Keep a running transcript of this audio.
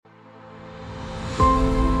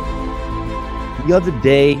The other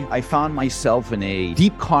day, I found myself in a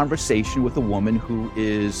deep conversation with a woman who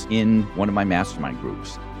is in one of my mastermind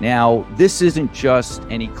groups. Now, this isn't just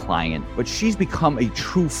any client, but she's become a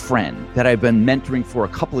true friend that I've been mentoring for a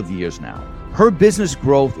couple of years now. Her business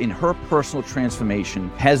growth in her personal transformation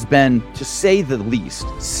has been, to say the least,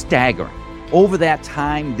 staggering. Over that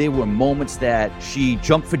time, there were moments that she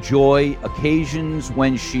jumped for joy, occasions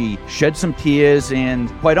when she shed some tears, and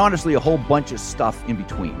quite honestly, a whole bunch of stuff in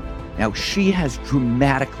between. Now, she has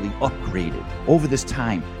dramatically upgraded over this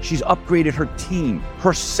time. She's upgraded her team,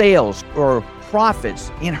 her sales, her profits,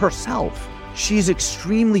 and herself. She's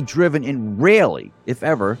extremely driven and rarely, if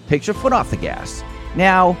ever, takes her foot off the gas.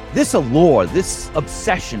 Now, this allure, this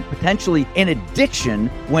obsession, potentially an addiction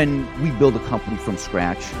when we build a company from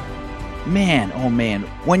scratch. Man, oh man,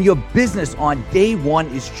 when your business on day one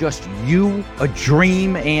is just you, a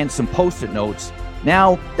dream, and some Post-it notes,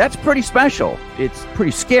 now that's pretty special. It's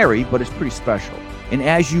pretty scary, but it's pretty special. And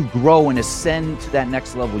as you grow and ascend to that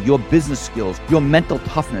next level, your business skills, your mental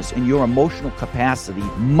toughness, and your emotional capacity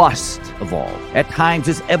must evolve. At times,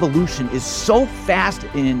 this evolution is so fast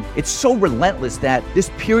and it's so relentless that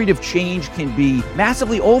this period of change can be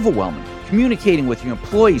massively overwhelming. Communicating with your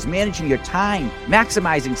employees, managing your time,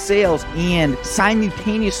 maximizing sales, and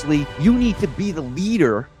simultaneously, you need to be the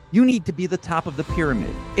leader. You need to be the top of the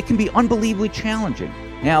pyramid. It can be unbelievably challenging.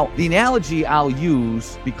 Now, the analogy I'll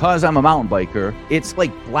use, because I'm a mountain biker, it's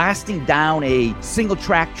like blasting down a single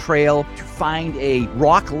track trail to find a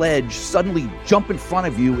rock ledge, suddenly jump in front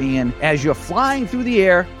of you, and as you're flying through the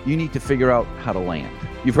air, you need to figure out how to land.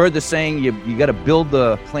 You've heard the saying, you got to build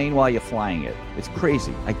the plane while you're flying it. It's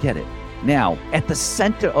crazy. I get it. Now, at the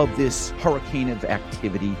center of this hurricane of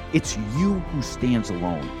activity, it's you who stands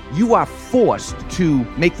alone. You are forced to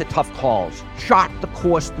make the tough calls, chart the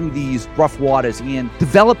course through these rough waters, and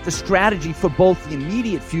develop the strategy for both the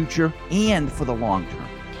immediate future and for the long term.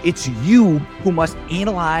 It's you who must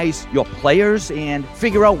analyze your players and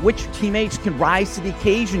figure out which teammates can rise to the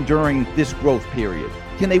occasion during this growth period.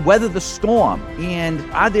 Can they weather the storm? And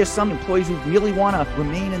are there some employees who really want to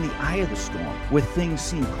remain in the eye of the storm where things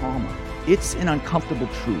seem calmer? It's an uncomfortable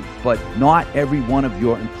truth, but not every one of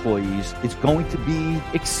your employees is going to be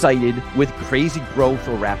excited with crazy growth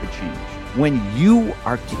or rapid change. When you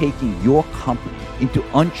are taking your company into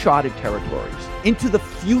uncharted territories, into the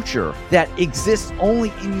future that exists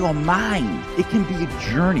only in your mind, it can be a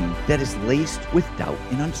journey that is laced with doubt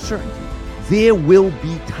and uncertainty. There will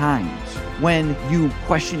be times when you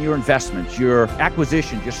question your investments, your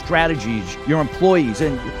acquisitions, your strategies, your employees,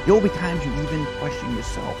 and there will be times you even question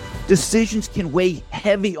yourself. Decisions can weigh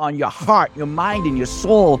heavy on your heart, your mind, and your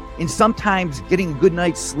soul, and sometimes getting a good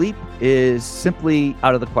night's sleep is simply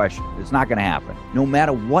out of the question. It's not going to happen. No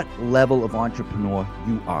matter what level of entrepreneur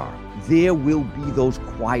you are, there will be those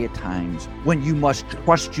quiet times when you must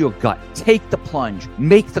trust your gut, take the plunge,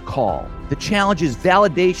 make the call. The challenge is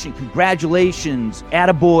validation, congratulations,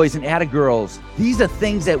 attaboys and attagirls. These are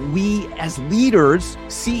things that we as leaders,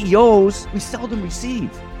 CEOs, we seldom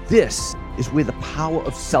receive. This is where the power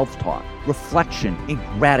of self-talk, reflection, and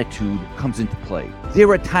gratitude comes into play. There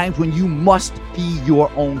are times when you must be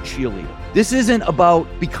your own cheerleader. This isn't about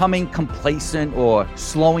becoming complacent or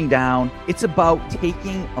slowing down. It's about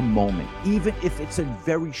taking a moment, even if it's a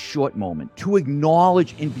very short moment, to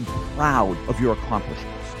acknowledge and be proud of your accomplishments.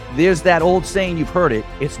 There's that old saying, you've heard it,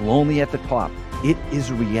 it's lonely at the top. It is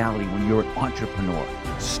a reality when you're an entrepreneur.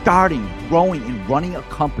 Starting, growing, and running a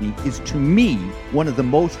company is, to me, one of the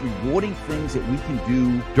most rewarding things that we can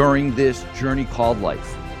do during this journey called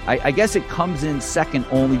life. I guess it comes in second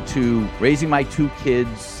only to raising my 2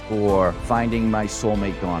 kids or finding my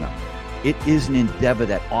soulmate Donna. It is an endeavor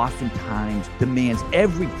that oftentimes demands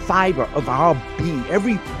every fiber of our being,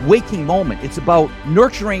 every waking moment. It's about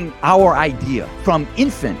nurturing our idea from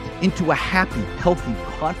infant into a happy, healthy,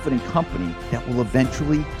 confident company that will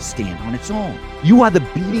eventually stand on its own. You are the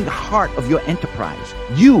beating heart of your enterprise.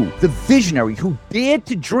 You, the visionary who dared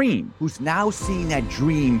to dream, who's now seeing that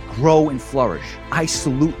dream grow and flourish. I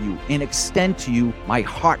salute you and extend to you my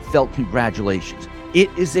heartfelt congratulations. It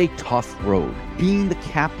is a tough road. Being the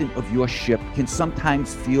captain of your ship can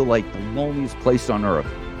sometimes feel like the loneliest place on earth,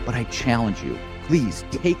 but I challenge you, please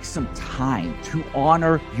take some time to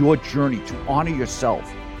honor your journey, to honor yourself,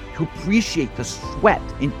 to appreciate the sweat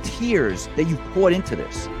and tears that you've poured into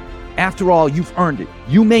this. After all, you've earned it.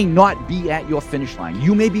 You may not be at your finish line.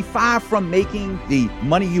 You may be far from making the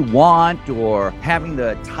money you want or having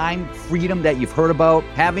the time freedom that you've heard about,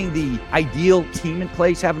 having the ideal team in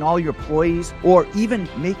place, having all your employees, or even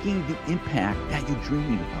making the impact that you're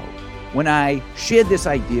dreaming about. When I shared this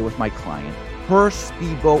idea with my client, Her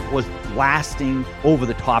speedboat was blasting over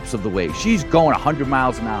the tops of the waves. She's going 100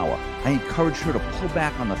 miles an hour. I encouraged her to pull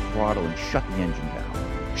back on the throttle and shut the engine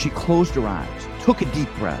down. She closed her eyes, took a deep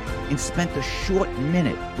breath, and spent a short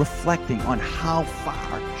minute reflecting on how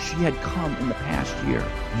far she had come in the past year.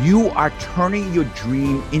 You are turning your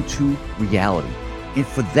dream into reality. And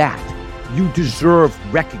for that, you deserve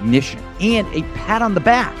recognition and a pat on the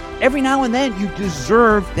back. Every now and then, you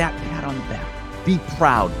deserve that pat on the back. Be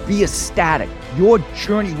proud, be ecstatic. Your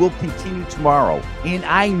journey will continue tomorrow. And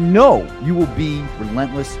I know you will be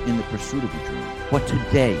relentless in the pursuit of your dream. But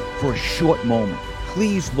today, for a short moment,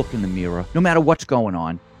 please look in the mirror, no matter what's going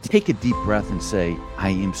on. Take a deep breath and say, I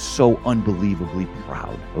am so unbelievably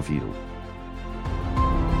proud of you.